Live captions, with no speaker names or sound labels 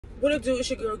What I do is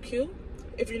your girl Q.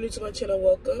 If you're new to my channel,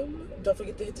 welcome. Don't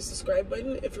forget to hit the subscribe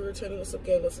button. If you're returning, what's up,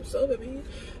 gang? What's up, so, baby?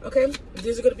 Okay,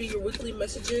 these are going to be your weekly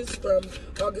messages from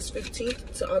August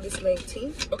 15th to August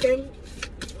 19th, okay?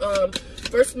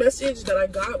 First message that I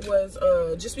got was,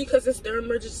 just because it's their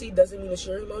emergency doesn't mean it's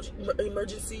your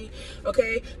emergency,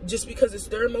 okay? Just because it's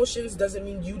their emotions doesn't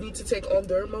mean you need to take on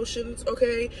their emotions,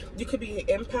 okay? You could be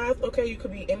an empath, okay? You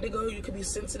could be indigo, you could be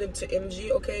sensitive to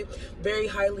energy, okay? Very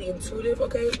highly intuitive,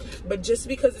 okay? But just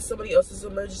because it's somebody else's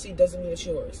emergency doesn't mean it's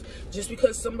yours. Just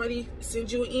because somebody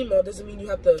sends you an email doesn't mean you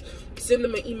have to send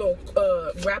them an email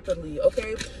rapidly,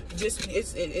 okay? Just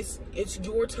it's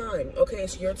your time, okay?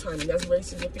 It's your time, and that's very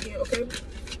significant, okay?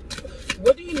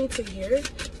 What do you need to hear?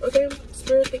 Okay,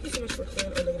 Spirit, thank you so much for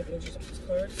clearing all negative energies of these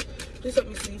cards. Please help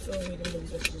me see, feel, read, and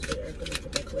these messages that are accurate for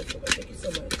my collective. Thank you so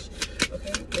much.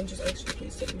 Okay, and just actually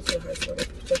please take me to the highest level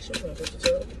of protection when I go to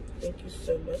tarot. Thank you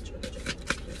so much.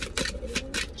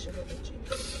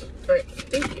 Alright,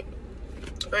 thank you.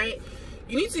 Alright,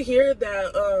 you need to hear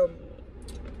that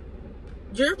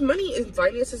your money and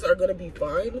finances are going to be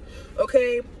fine,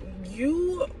 okay?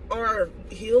 You are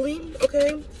healing,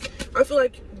 okay? I feel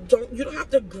like you don't have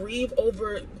to grieve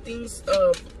over things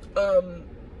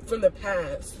from the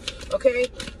past, okay?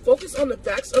 Focus on the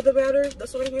facts of the matter.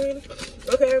 That's what I'm hearing,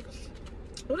 okay?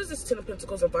 What is this? 10 of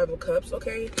Pentacles and 5 of Cups,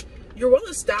 okay? You're well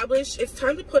established. It's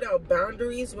time to put out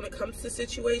boundaries when it comes to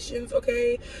situations,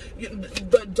 okay?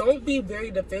 But don't be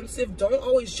very defensive. Don't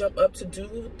always jump up to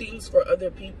do things for other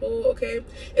people, okay?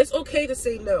 It's okay to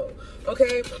say no,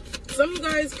 okay? Some of you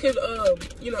guys could,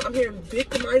 you know, I'm hearing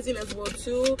victimizing as well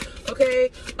too, okay?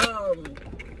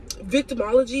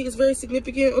 Victimology is very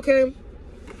significant, okay?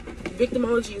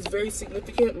 Victimology is very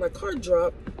significant. My card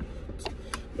dropped.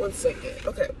 1 second,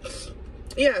 okay.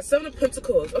 Yeah, 7 of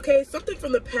Pentacles, okay? Something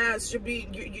from the past should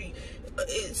be,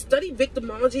 study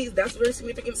victimology. That's very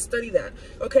significant. Study that,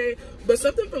 okay? But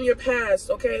something from your past,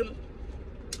 okay?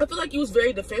 I feel like you was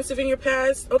very defensive in your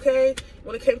past, okay?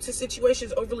 When it came to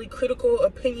situations, overly critical,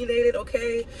 opinionated,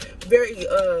 okay? Very,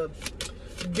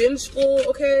 vengeful,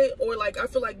 okay? Or like, I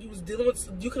feel like you was dealing with,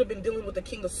 you could have been dealing with the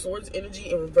King of Swords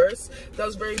energy in reverse. That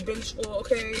was very vengeful,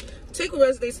 okay? Take what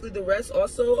resonates, leave the rest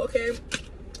also, okay?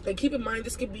 And keep in mind,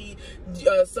 this could be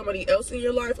somebody else in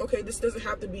your life, okay? This doesn't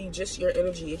have to be just your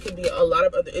energy. It could be a lot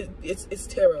of other, it's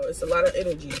tarot. It's a lot of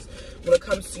energies when it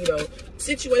comes to, you know,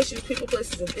 situations, people,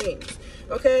 places, and things,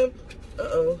 okay?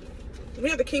 We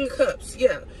have the King of Cups,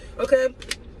 yeah, okay?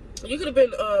 You could have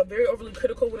been very overly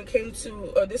critical when it came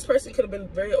to, this person could have been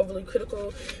very overly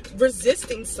critical,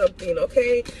 resisting something,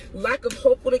 okay? Lack of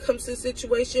hope when it comes to the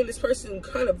situation. This person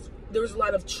kind of, there was a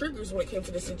lot of triggers when it came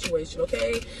to the situation,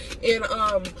 okay? And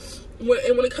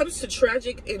when it comes to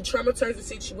tragic and traumatizing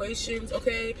situations,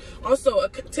 okay? Also,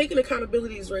 taking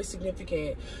accountability is very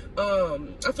significant. I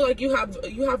feel like you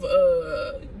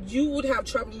would have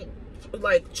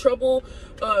trouble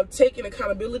taking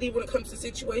accountability when it comes to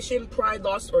situation, pride,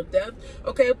 loss, or death,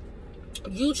 okay?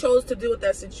 You chose to deal with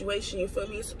that situation, you feel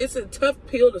me? It's a tough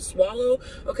pill to swallow,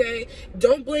 okay?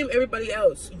 Don't blame everybody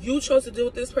else. You chose to deal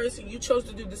with this person. You chose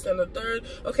to do this and the third,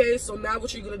 okay? So now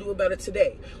what you're going to do about it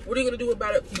today? What are you going to do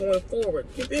about it going forward?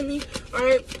 You feel me? All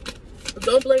right?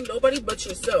 Don't blame nobody but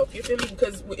yourself. You feel me?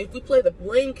 Because if we play the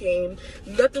blame game,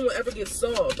 nothing will ever get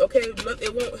solved, okay?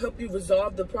 It won't help you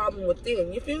resolve the problem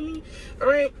within. You feel me? All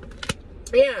right?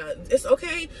 Yeah, it's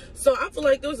okay. So I feel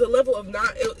like there was a level of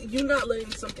you not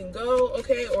letting something go,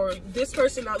 okay? Or this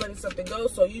person not letting something go,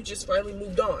 so you just finally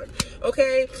moved on,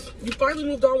 okay? You finally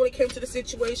moved on when it came to the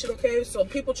situation, okay? So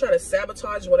people try to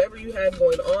sabotage whatever you had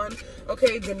going on,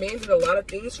 okay? Demanding a lot of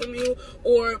things from you.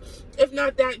 Or if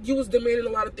not that, you was demanding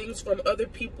a lot of things from other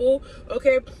people,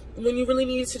 okay? When you really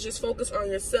need to just focus on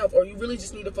yourself, or you really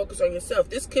just need to focus on yourself.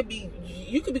 This could be,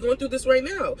 you could be going through this right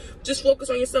now. Just focus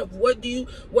on yourself.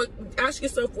 Ask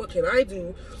yourself, what can I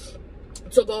do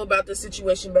to go about this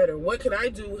situation better? What can I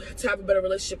do to have a better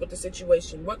relationship with the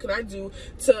situation? What can I do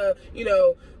to, you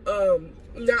know,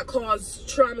 not cause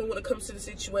trauma when it comes to the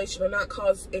situation, or not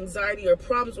cause anxiety or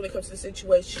problems when it comes to the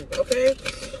situation, okay?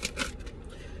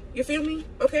 You feel me?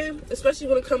 Okay? Especially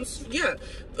when it comes, yeah,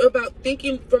 about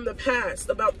thinking from the past,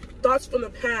 about thoughts from the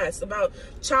past, about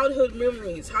childhood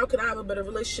memories. How can I have a better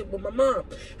relationship with my mom?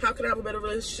 How can I have a better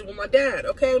relationship with my dad?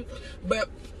 Okay? But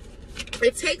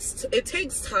it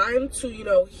takes time to, you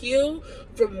know, heal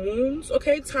from wounds,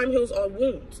 okay? Time heals all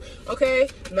wounds, okay?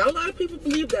 Not a lot of people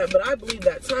believe that, but I believe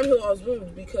that. Time heals all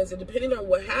wounds, because depending on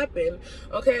what happened,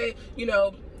 okay, you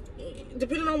know,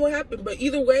 depending on what happened, but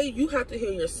either way, you have to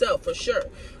heal yourself for sure,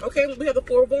 okay? We have the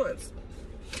 4 of Wands,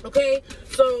 okay?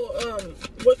 So,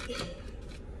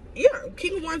 yeah,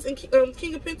 King of Wands and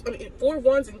King of Pentacles. I mean, Four of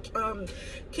Wands and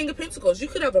King of Pentacles. You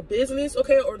could have a business,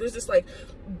 okay, or there's just like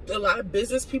a lot of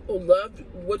business people love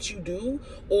what you do,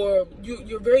 or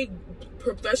you're a very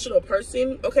professional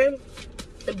person, okay,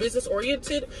 and business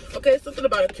oriented, okay. Something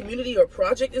about a community or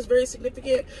project is very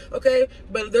significant, okay.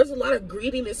 But there's a lot of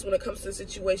greediness when it comes to the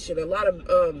situation, a lot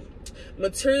of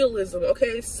materialism,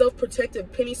 okay,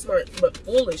 self-protective, penny smart but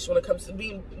foolish when it comes to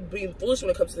being foolish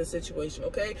when it comes to the situation,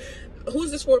 okay.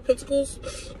 Who's this Four of Pentacles?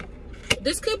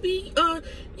 This could be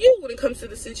you when it comes to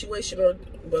the situation, or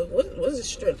but what is his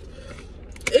strength?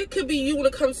 It could be you when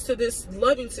it comes to this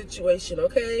loving situation,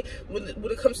 okay? When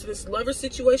it comes to this lover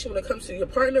situation, when it comes to your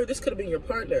partner, this could have been your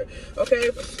partner,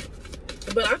 okay?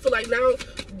 But I feel like now,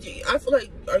 I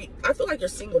feel like you're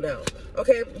single now,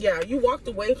 okay? Yeah, you walked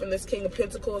away from this King of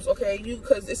Pentacles, okay?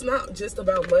 Because it's not just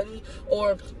about money,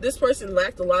 or this person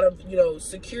lacked a lot of, you know,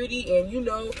 security, and you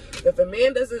know, if a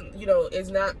man doesn't, you know,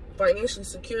 is not financially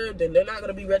secure, then they're not going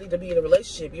to be ready to be in a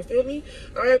relationship, you feel me?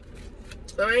 All right?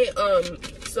 All right,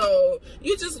 so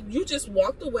you just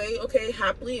walked away, okay,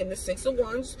 happily in the Six of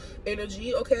Wands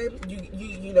energy, okay.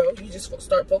 You know, you just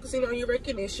start focusing on your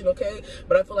recognition, okay.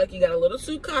 But I feel like you got a little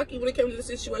too cocky when it came to the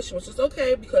situation, which is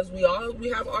okay, because we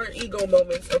have our ego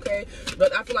moments, okay.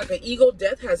 But I feel like an ego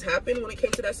death has happened when it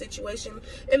came to that situation,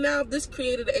 and now this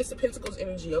created the Ace of Pentacles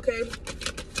energy, okay.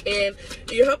 And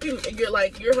you're helping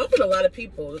a lot of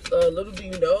people, little do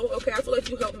you know, okay. I feel like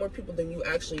you help more people than you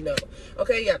actually know,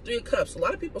 okay. Yeah, Three of Cups. A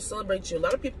lot of people celebrate you. A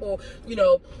lot of people, you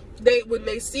know, when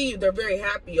they see you, they're very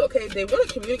happy, okay. They want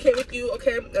to communicate with you,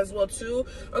 okay, as well too,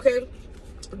 okay.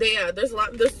 There's a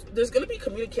lot, there's gonna be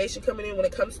communication coming in when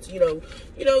it comes to, you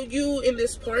know, you and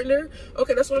this partner,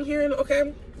 okay. That's what I'm hearing,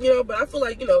 okay. You know, but I feel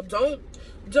like, you know, don't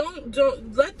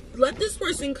let this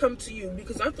person come to you,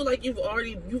 because I feel like you've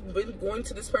been going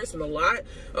to this person a lot,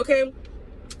 okay.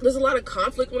 There's a lot of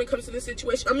conflict when it comes to this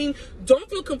situation. I mean, don't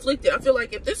feel conflicted. I feel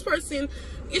like if this person,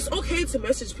 it's okay to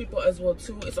message people as well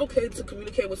too. It's okay to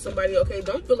communicate with somebody, okay.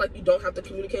 Don't feel like you don't have to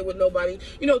communicate with nobody.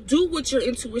 You know, do what your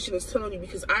intuition is telling you,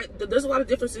 because there's a lot of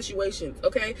different situations,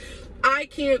 okay. I'm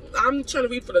trying to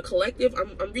read for the collective.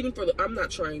 I'm reading for the, I'm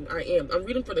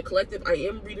reading for the collective. I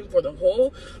am reading for the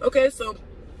whole, okay. So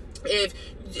if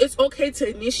it's okay to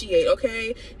initiate,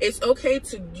 okay, it's okay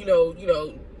to, you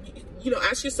know,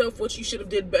 ask yourself what you should have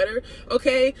did better,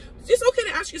 okay. It's okay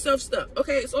to ask yourself stuff,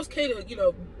 okay. It's okay to, you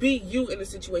know, be you in the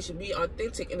situation, be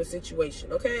authentic in the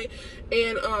situation, okay.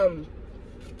 And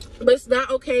but it's not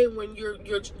okay when you're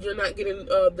not getting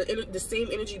the same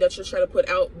energy that you're trying to put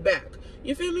out back,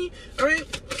 you feel me? All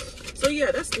right, so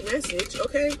yeah, that's the message,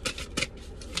 okay.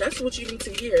 That's what you need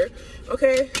to hear,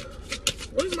 okay.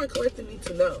 What does my collective need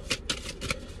to know?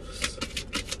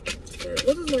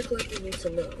 What does my collective need to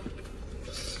know?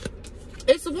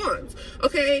 Ace of Wands,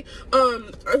 okay.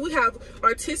 We have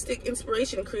artistic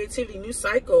inspiration and creativity, new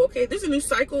cycle, okay. There's a new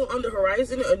cycle on the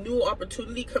horizon, a new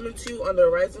opportunity coming to you on the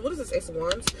horizon. What is this Ace of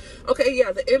Wands? Okay,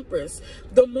 yeah, the Empress.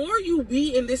 The more you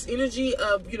be in this energy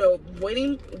of, you know,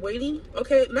 waiting,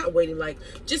 okay, not waiting, like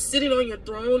just sitting on your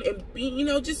throne and being, you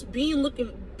know, just being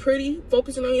looking pretty,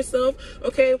 focusing on yourself,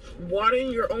 okay,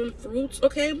 watering your own fruits,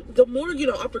 okay, the more, you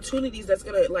know, opportunities that's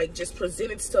gonna like just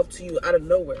present itself to you out of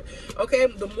nowhere, okay.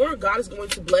 The more God is going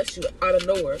to bless you out of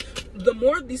nowhere, the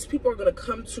more these people are going to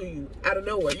come to you out of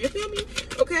nowhere, you feel me?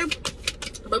 Okay.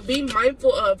 But be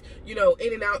mindful of, you know,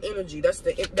 in and out energy. That's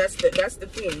the thing.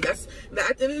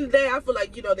 At the end of the day, I feel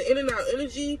like, you know, the in and out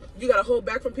energy, you got to hold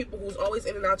back from people who's always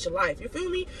in and out your life. You feel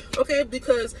me? Okay,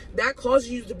 because that causes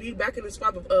you to be back in this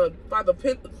five of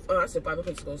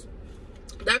Pentacles.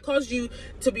 That caused you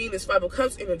to be in this Five of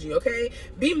Cups energy, okay?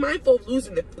 Be mindful of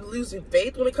losing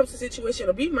faith when it comes to situation,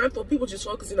 or be mindful of people just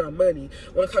focusing on money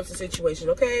when it comes to situation,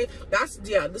 okay? That's,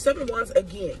 yeah, the Seven of Wands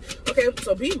again, okay?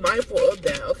 So be mindful of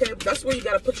that, okay? That's where you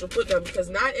got to put your foot down, because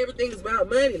not everything is about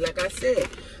money, like I said,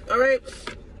 all right?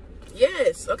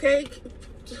 Yes, okay?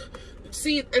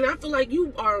 See, and I feel like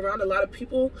you are around a lot of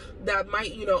people that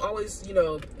might, you know, always, you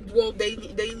know, well, they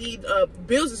need,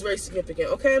 bills is very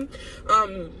significant, okay?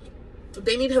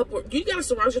 They need help. You gotta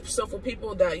surround yourself with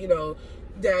people that, you know,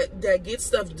 that get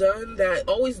stuff done, that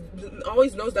always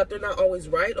knows that they're not always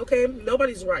right, okay?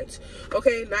 Nobody's right,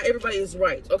 okay? Not everybody is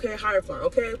right, okay? Hierophant,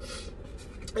 okay?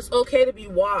 It's okay to be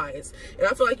wise. And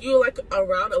I feel like you're like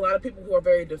around a lot of people who are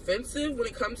very defensive when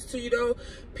it comes to, you know,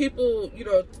 people, you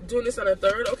know, doing this on a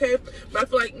third, okay? But I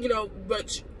feel like, you know,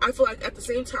 but I feel like at the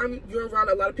same time, you're around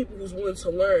a lot of people who's willing to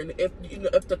learn if, you know,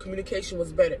 if the communication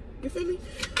was better. You feel me?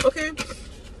 Okay?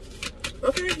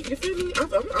 Okay, you feel me? I'm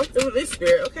feeling this,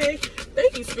 Spirit, okay?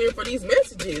 Thank you, Spirit, for these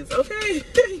messages, okay?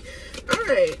 All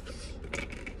right.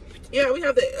 Yeah, we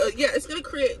have the yeah, it's gonna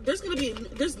create, there's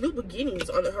new beginnings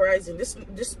on the horizon.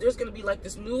 There's gonna be like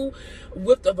this new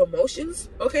width of emotions,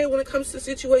 okay, when it comes to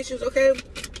situations, okay.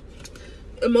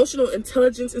 Emotional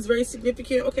intelligence is very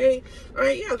significant, okay. All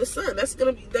right, yeah, the sun, there's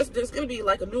gonna be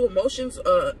like a new emotions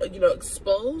you know,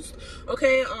 exposed,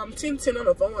 okay. 10 on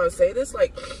the phone when I say this,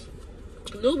 like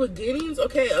new beginnings,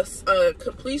 okay,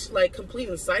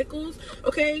 completing cycles,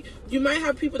 okay. You might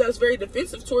have people that's very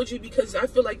defensive towards you because I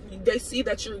feel like they see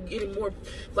that you're getting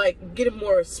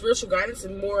more spiritual guidance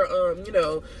and more you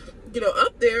know,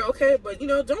 up there, okay. But you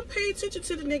know, don't pay attention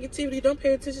to the negativity, don't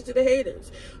pay attention to the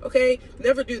haters, okay.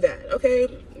 Never do that, okay.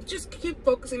 Just keep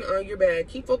focusing on your bag,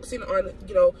 keep focusing on,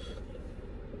 you know,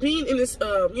 being in this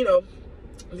you know,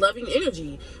 loving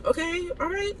energy, okay. All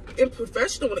right. And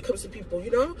professional when it comes to people,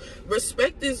 you know.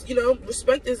 Respect is, you know,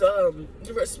 respect is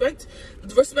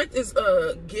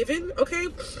given, okay.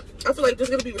 I feel like there's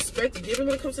gonna be respect given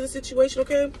when it comes to the situation,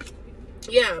 okay.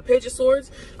 Yeah, Page of Swords,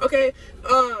 okay.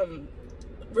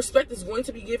 Respect is going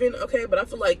to be given, okay. But I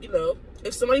feel like, you know,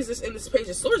 if somebody's just in this Page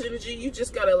of Swords energy, you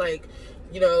just gotta, like,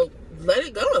 you know, let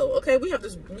it go, okay. We have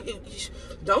this,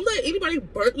 don't let anybody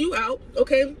burn you out,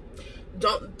 okay.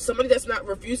 Somebody that's not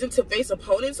refusing to face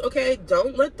opponents, okay,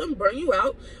 don't let them burn you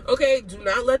out, okay. Do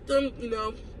not let them, you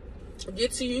know,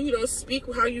 get to you. You know, speak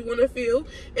how you want to feel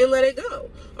and let it go,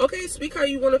 okay. Speak how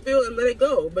you want to feel and let it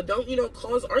go, but don't, you know,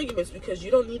 cause arguments because you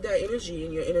don't need that energy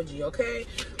in your energy, okay.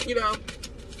 You know,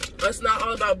 it's not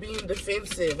all about being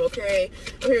defensive, okay.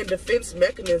 I'm hearing defense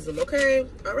mechanism, okay.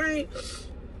 All right.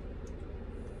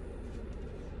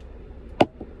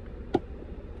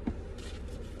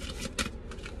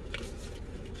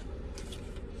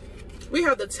 We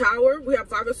have the Tower. We have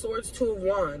Five of Swords, Two of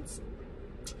Wands.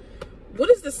 What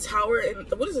is this Tower and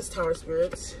what is this Tower,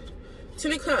 spirits?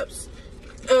 Ten of Cups.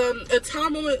 A tower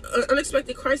moment,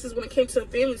 unexpected crisis when it came to a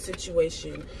family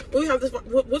situation. We have this.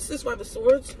 What's this Five of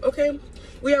Swords? Okay.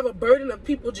 We have a burden of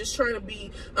people just trying to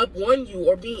be up on you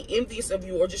or being envious of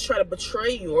you or just try to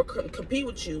betray you or compete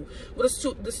with you. What is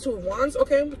this Two of Wands?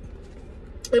 Okay.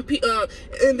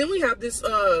 And then we have this.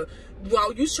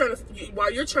 While you're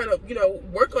trying to, you know,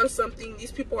 work on something,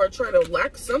 these people are trying to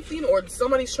lack something, or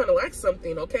somebody's trying to lack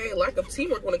something, okay? Lack of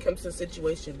teamwork when it comes to the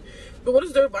situation. But what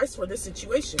is their advice for this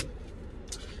situation?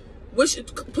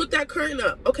 Put that curtain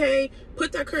up, okay?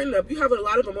 Put that curtain up. You have a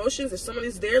lot of emotions. If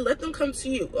somebody's there, let them come to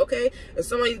you, okay? If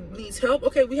somebody needs help,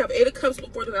 okay, we have Eight of Cups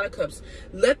before the Nine of Cups.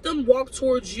 Let them walk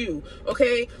towards you,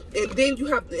 okay? And then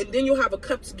you'll have a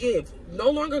cup to give. No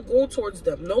longer go towards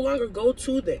them. No longer go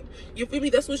to them. You feel me?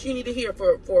 That's what you need to hear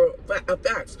for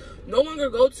facts. No longer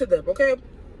go to them, okay?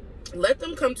 Let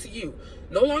them come to you.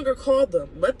 No longer call them.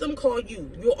 Let them call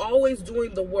you. You're always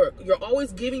doing the work. You're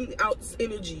always giving out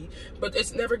energy, but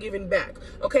it's never giving back.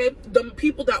 Okay? The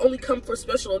people that only come for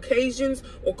special occasions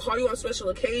or call you on special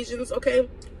occasions, okay?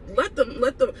 Let them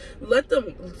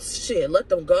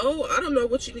go. I don't know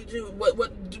what you need to do. What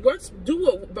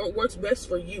works best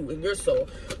for you and your soul.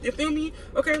 You feel me?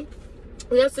 Okay?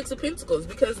 We have Six of Pentacles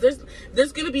because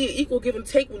there's gonna be an equal give and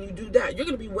take when you do that. You're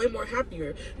gonna be way more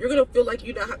happier. You're gonna feel like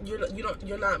you're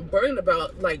not burdened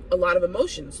about like a lot of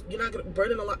emotions. You're not gonna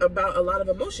burden about a lot of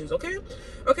emotions. Okay,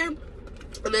 okay.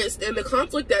 And the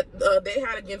conflict that they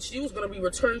had against you is going to be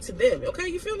returned to them. Okay,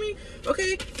 you feel me?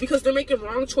 Okay, because they're making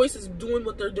wrong choices doing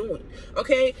what they're doing.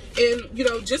 Okay, and you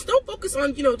know, just don't focus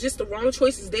on, you know, just the wrong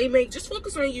choices they make. Just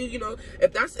focus on you. You know,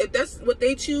 if that's what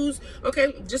they choose.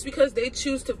 Okay, just because they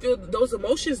choose to feel those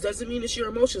emotions doesn't mean it's your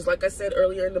emotions. Like I said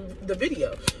earlier in the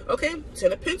video. Okay,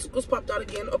 Ten of Pentacles popped out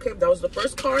again. Okay, that was the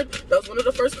first card. That was one of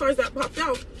the first cards that popped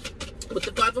out. With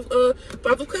the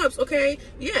Five of Cups, okay?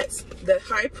 Yes, the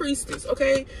High Priestess,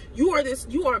 okay? You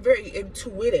are very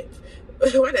intuitive.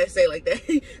 Why did I say it like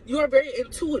that? You are very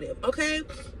intuitive, okay?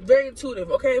 Very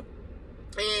intuitive, okay?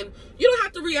 And you don't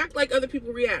have to react like other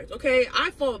people react, okay?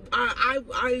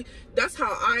 That's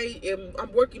how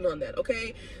I'm working on that,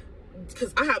 okay?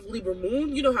 Because I have Libra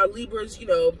moon. You know how Libras, you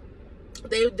know,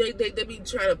 they be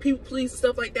trying to people please,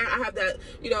 stuff like that. I have that,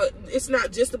 you know, it's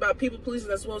not just about people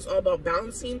pleasing as well, it's all about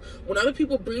balancing. When other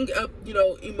people bring up, you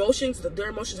know, emotions, their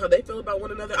emotions, how they feel about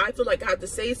one another, I feel like I have to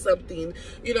say something,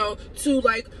 you know, to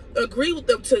like agree with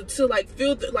them, to like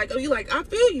feel like, oh, you like, I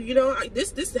feel you, you know,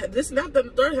 this not that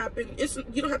the third happened.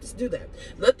 You don't have to do that.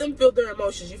 Let them feel their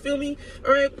emotions. You feel me?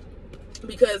 All right.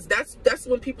 Because that's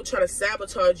when people try to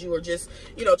sabotage you or just,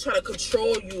 you know, try to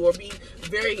control you or be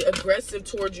very aggressive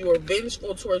towards you or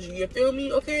vengeful towards you. You feel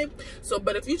me? Okay. So,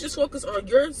 but if you just focus on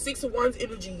your Six of Wands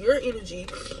energy, your energy,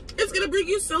 it's gonna bring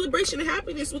you celebration and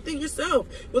happiness within yourself,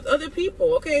 with other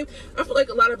people. Okay. I feel like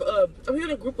a lot of I'm hearing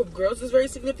a group of girls is very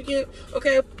significant.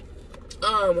 Okay.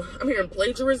 I'm hearing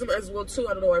plagiarism as well too.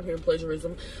 I don't know why I'm hearing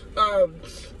plagiarism. But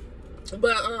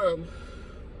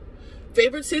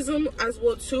favoritism as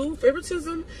well too.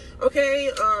 Favoritism,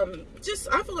 okay. Just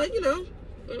I feel like, you know,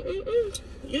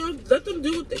 let them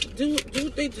do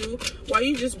what they do while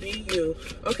you just be you,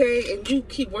 okay? And you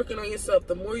keep working on yourself.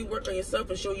 The more you work on yourself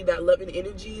and show you that loving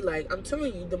energy, like I'm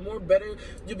telling you, the more better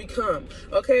you become,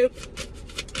 okay?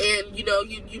 And you know,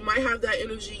 you might have that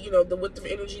energy, you know, the width of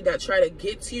energy that try to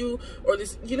get to you, or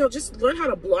this, you know, just learn how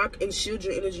to block and shield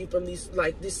your energy from these,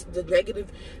 like the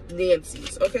negative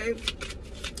Nancy's, okay?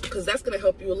 Because that's gonna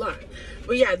help you a lot.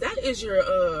 But yeah, that is your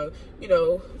you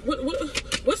know, what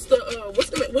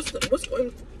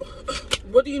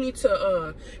do you need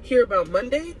to hear about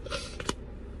Monday?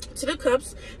 To the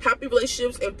Cups, happy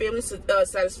relationships and family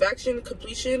satisfaction,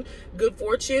 completion, good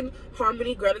fortune,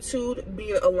 harmony, gratitude,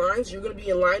 being aligned. You're going to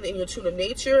be aligned in your tune of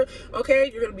nature,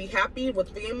 okay? You're going to be happy with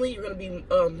family. You're going to be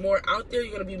more out there.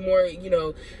 You're going to be more, you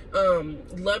know,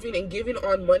 loving and giving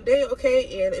on Monday,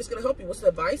 okay? And it's going to help you. What's the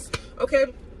advice? Okay,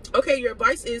 your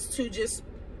advice is to just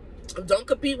don't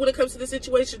compete when it comes to the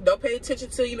situation. Don't pay attention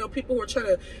to, you know, people who are trying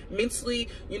to mentally,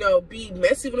 you know, be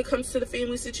messy when it comes to the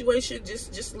family situation.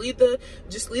 Just leave the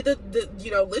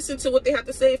you know, listen to what they have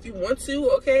to say if you want to,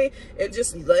 okay? And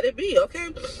just let it be,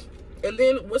 okay? And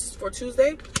then what's for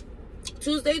Tuesday?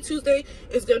 Tuesday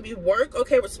is going to be work,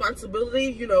 okay? Responsibility,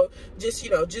 you know, just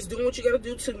doing what you got to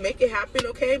do to make it happen,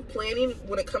 okay? Planning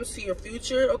when it comes to your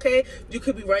future, okay? You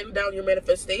could be writing down your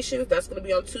manifestations. That's going to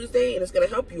be on Tuesday, and it's going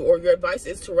to help you. Or your advice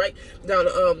is to write down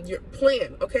your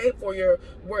plan, okay, for your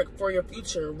work, for your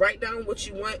future. Write down what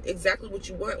you want, exactly what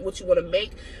you want to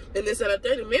make, and this and a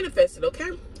third, and manifest it,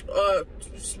 okay?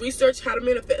 Research how to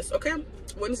manifest, okay?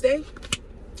 Wednesday.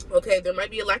 Okay, there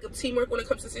might be a lack of teamwork when it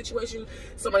comes to situation.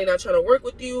 Somebody not trying to work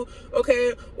with you,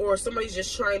 okay? Or somebody's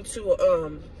just trying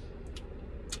to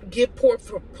give poor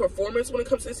performance when it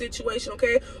comes to the situation,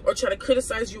 okay? Or try to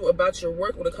criticize you about your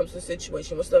work when it comes to the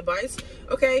situation. What's the advice?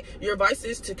 Okay, your advice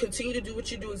is to continue to do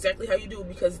what you do exactly how you do,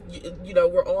 because, you know,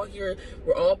 we're all here.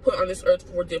 We're all put on this earth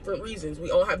for different reasons. We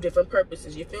all have different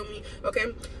purposes. You feel me? Okay,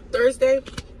 Thursday.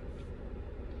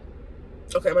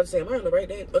 Okay, I'm about to say, am I on the right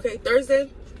day? Okay, Thursday.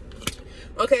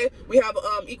 Okay, we have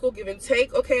equal give and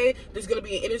take, okay? There's gonna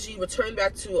be an energy return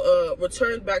conflict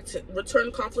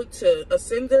to a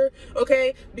sender,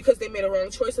 okay? Because they made a wrong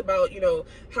choice about, you know,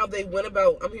 how they went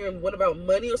about, I'm hearing what about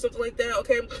money or something like that,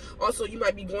 okay? Also, you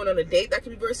might be going on a date that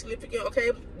can be very significant,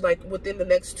 okay? Like within the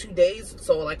next 2 days,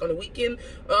 so like on a weekend.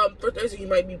 For Thursday, you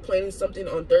might be planning something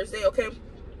on Thursday, okay?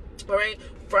 All right,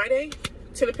 Friday,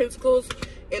 10 of Pentacles,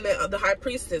 and the High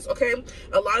Priestess, okay?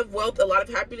 A lot of wealth, a lot of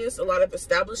happiness, a lot of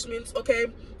establishments, okay?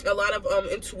 A lot of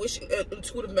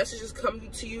intuitive messages coming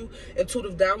to you,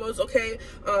 intuitive downloads, okay?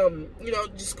 You know,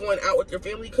 just going out with your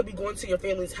family. Could be going to your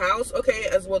family's house, okay,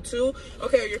 as well too,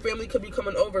 okay? Or your family could be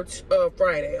coming over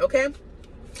Friday, okay?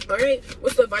 All right,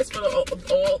 what's the advice for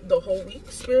the whole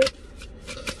week, Spirit?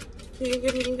 Can you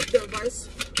give me the advice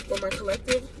for my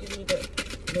collective? Give me the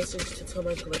message to tell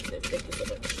my collective. Thank you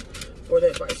so much for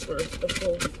the advice for the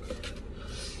whole week.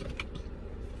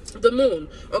 The Moon,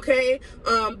 okay?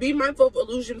 Be mindful of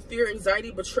illusion, fear,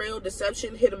 anxiety, betrayal,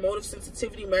 deception, hidden motive,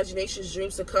 sensitivity, imaginations,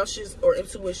 dreams, subconscious, or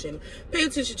intuition. Pay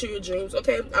attention to your dreams,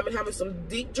 okay? I've been having some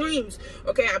deep dreams,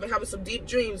 okay? I've been having some deep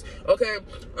dreams, okay?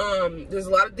 There's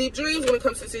a lot of deep dreams when it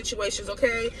comes to situations,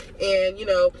 okay? And, you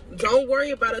know, don't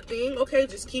worry about a thing, okay?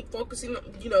 Just keep focusing,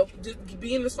 you know,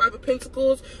 be in this Five of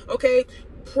Pentacles, okay?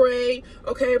 Pray,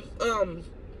 okay?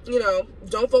 You know,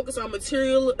 don't focus on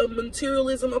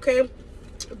materialism, okay?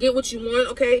 Get what you want,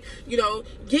 okay? You know,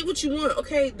 get what you want,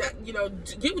 okay? That, you know,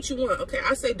 get what you want, okay?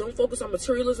 I say don't focus on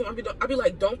materialism. I'll be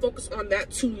like, don't focus on that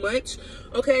too much,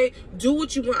 okay? Do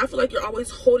what you want. I feel like you're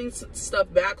always holding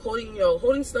stuff back,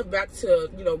 holding stuff back to,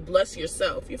 you know, bless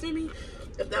yourself. You feel me?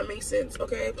 If that makes sense,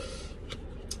 okay?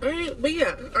 All right, but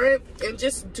yeah, all right, and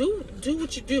just do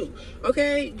what you do,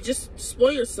 okay? Just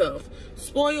spoil yourself,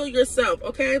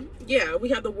 okay? Yeah, we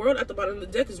have the World at the bottom of the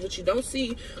deck is what you don't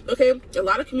see, okay? A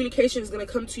lot of communication is gonna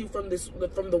come to you from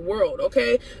the World,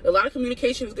 okay? A lot of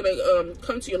communication is gonna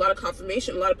come to you, a lot of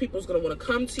confirmation. A lot of people is gonna want to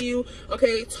come to you,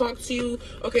 okay? Talk to you,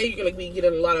 okay? You're gonna be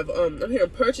getting a lot of I'm hearing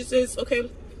purchases,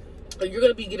 okay? You're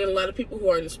going to be getting a lot of people who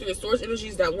are in the Spirit Source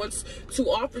energies that wants to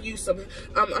offer you some,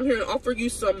 I'm hearing offer you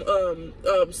some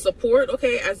support,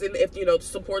 okay? As in, if, you know, to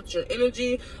support your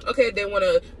energy, okay? They want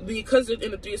to, because they're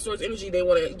in the Three of Swords energy, they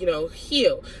want to, you know,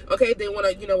 heal, okay? They want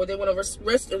to, you know, they want to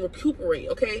rest and recuperate,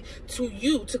 okay? To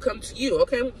come to you,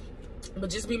 okay? But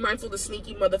just be mindful of the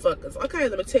sneaky motherfuckers. Okay,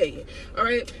 let me tell you. All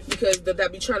right, because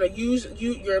that be trying to use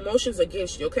your emotions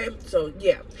against you. Okay, so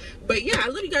yeah. But yeah, I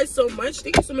love you guys so much.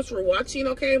 Thank you so much for watching.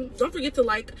 Okay, don't forget to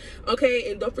like.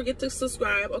 Okay, and don't forget to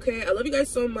subscribe. Okay, I love you guys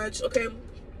so much. Okay.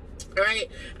 All right,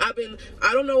 I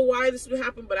don't know why this would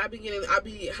happen, but I'll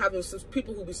be having some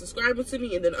people who be subscribing to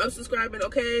me and then unsubscribing.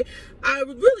 Okay, I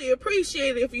would really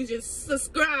appreciate it if you just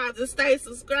subscribe and stay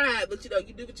subscribed. But you know,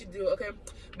 you do what you do. Okay,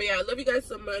 but yeah, I love you guys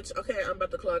so much. Okay, I'm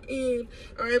about to clock in.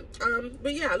 All right,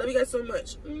 but yeah, I love you guys so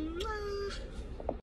much. Mwah.